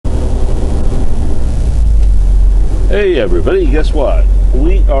Hey everybody, guess what?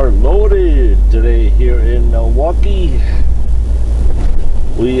 We are loaded today here in Milwaukee.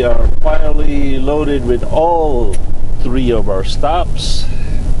 We are finally loaded with all three of our stops.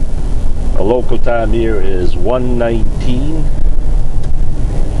 The local time here is 1:19.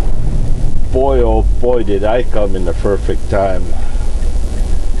 Boy, oh boy, did I come in the perfect time.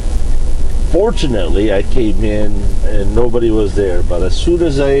 Fortunately, I came in and nobody was there, but as soon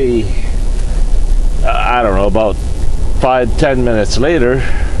as I don't know, about 5-10 minutes later,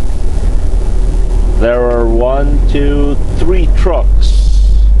 there were 1, 2, 3 trucks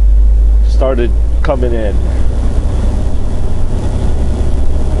started coming in.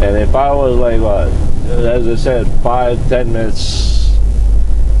 And if I was like, what, as I said, 5-10 minutes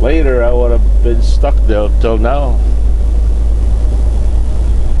later, I would have been stuck there till now.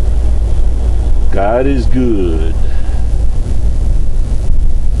 God is good.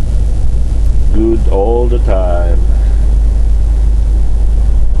 Good all the time.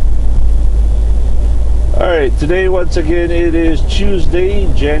 Alright, today once again it is Tuesday,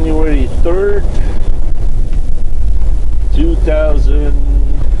 January 3rd,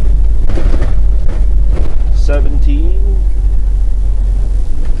 2017.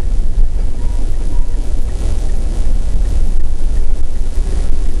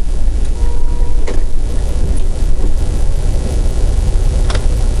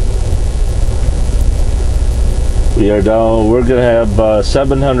 We're gonna have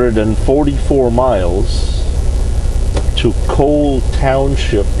 744 miles to Cole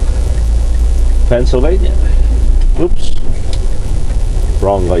Township, Pennsylvania. Oops,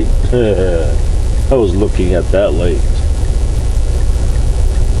 wrong light. I was looking at that light.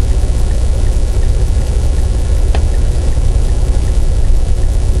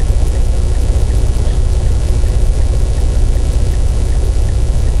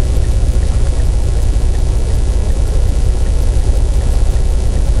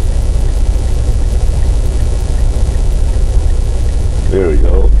 There we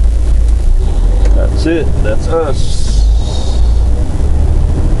go. That's it. That's us.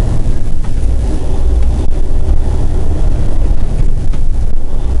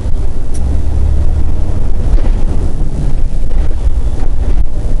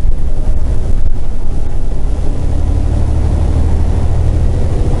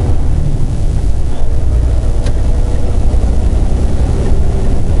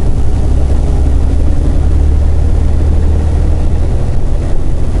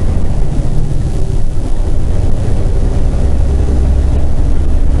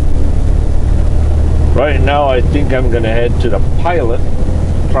 Right now, I think I'm gonna head to the Pilot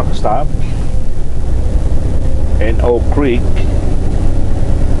truck stop in Oak Creek.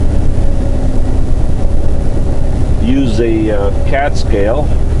 Use a cat scale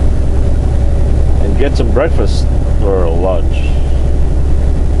and get some breakfast for lunch.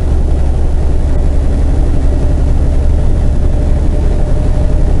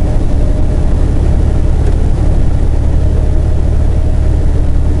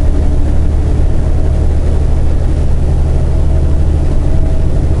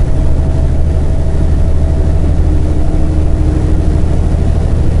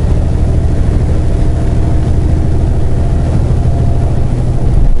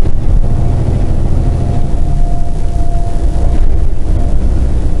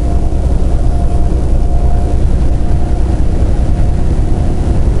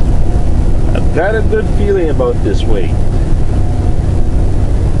 Got a good feeling about this weight.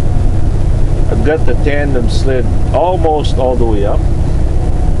 I've got the tandem slid almost all the way up,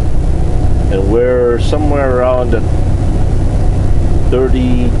 and we're somewhere around the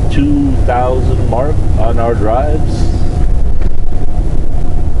 32,000 mark on our drives.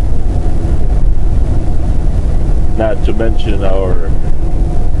 Not to mention our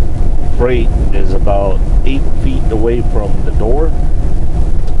freight is about 8 feet away from the door.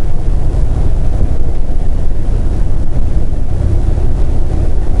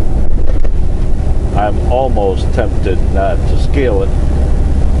 I'm almost tempted not to scale it,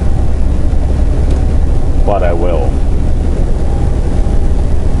 but I will.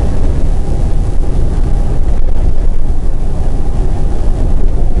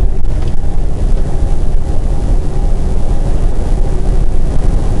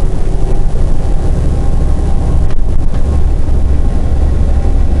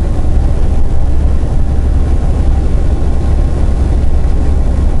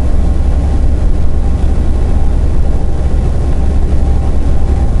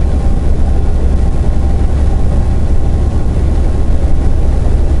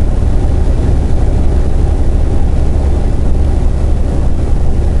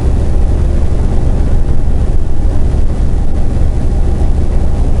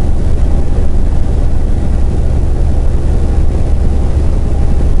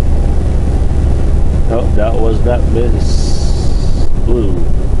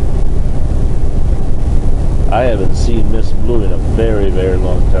 I haven't seen Miss Blue in a very, very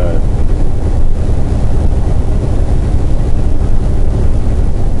long time.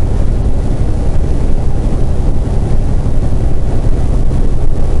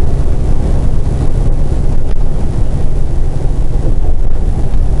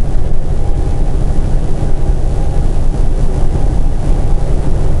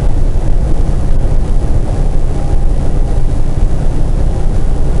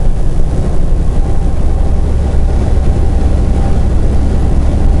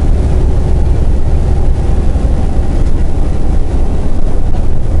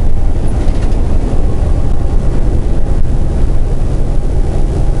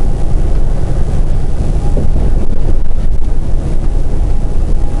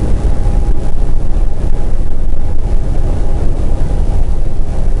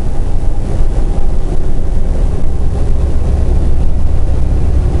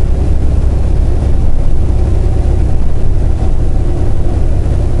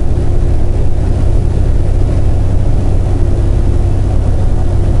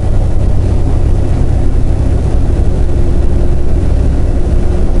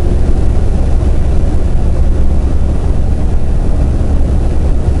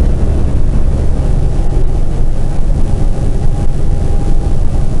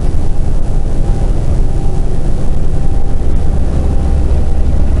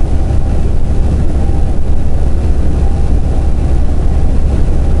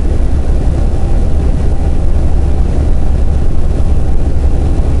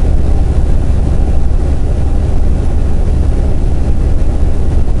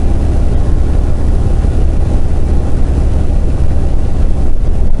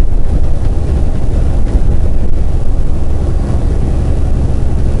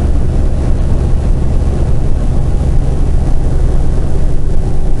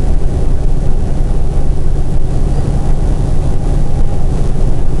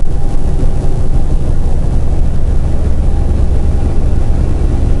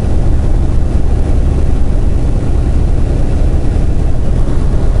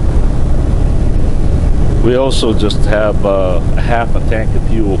 We also just have half a tank of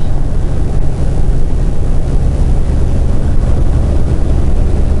fuel.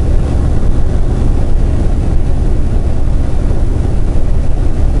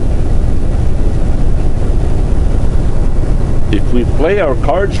 If we play our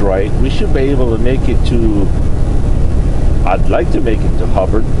cards right, we should be able to make it to, I'd like to make it to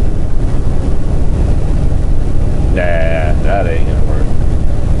Hubbard. Nah, that ain't gonna work.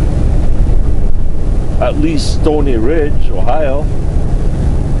 At least Stony Ridge, Ohio.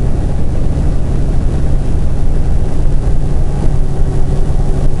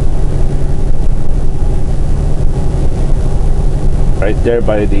 Right there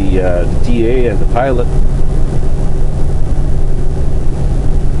by the TA and the pilot.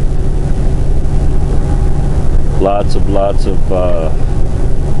 Lots of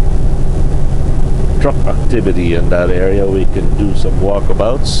truck activity in that area. We can do some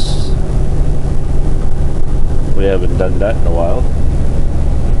walkabouts. We haven't done that in a while.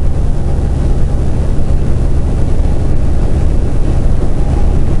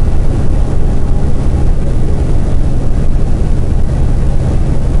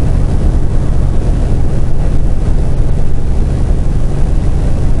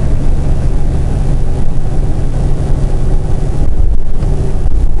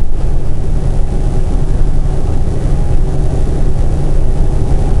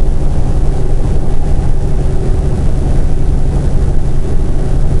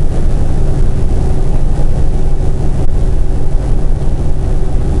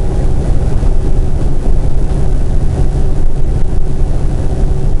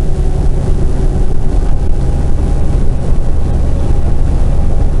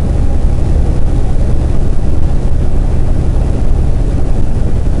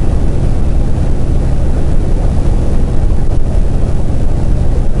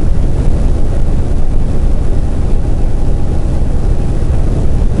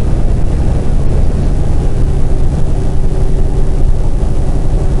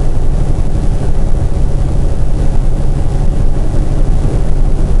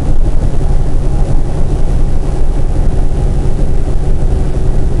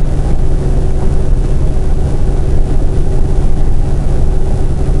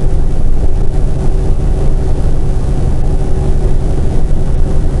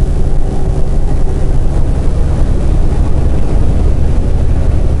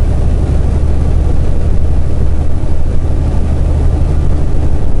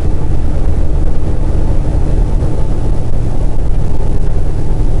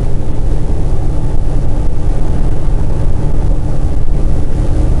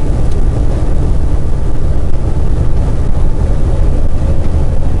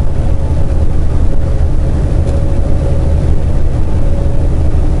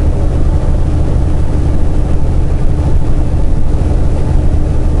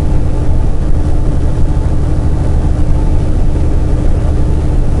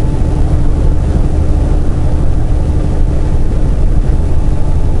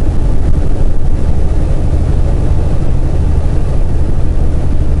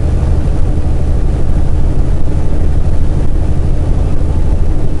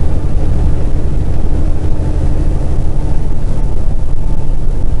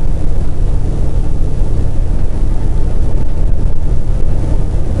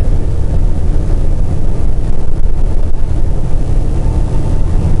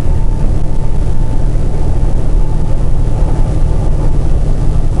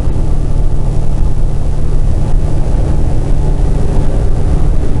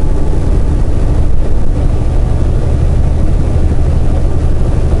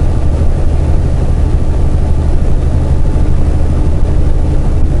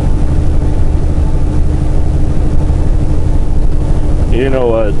 You know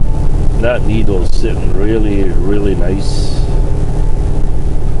what? That needle's sitting really, really nice.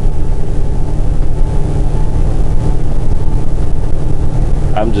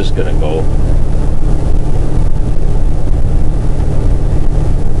 I'm just gonna go.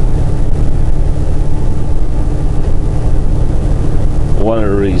 One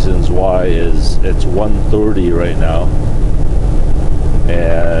of the reasons why is it's 1:30 right now,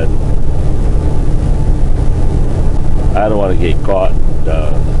 and I don't want to get caught in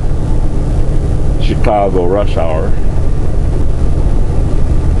Chicago rush hour.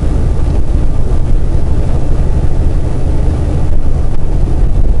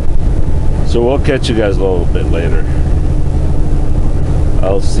 So we'll catch you guys a little bit later.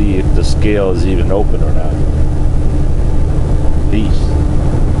 I'll see if the scale is even open or not. Peace.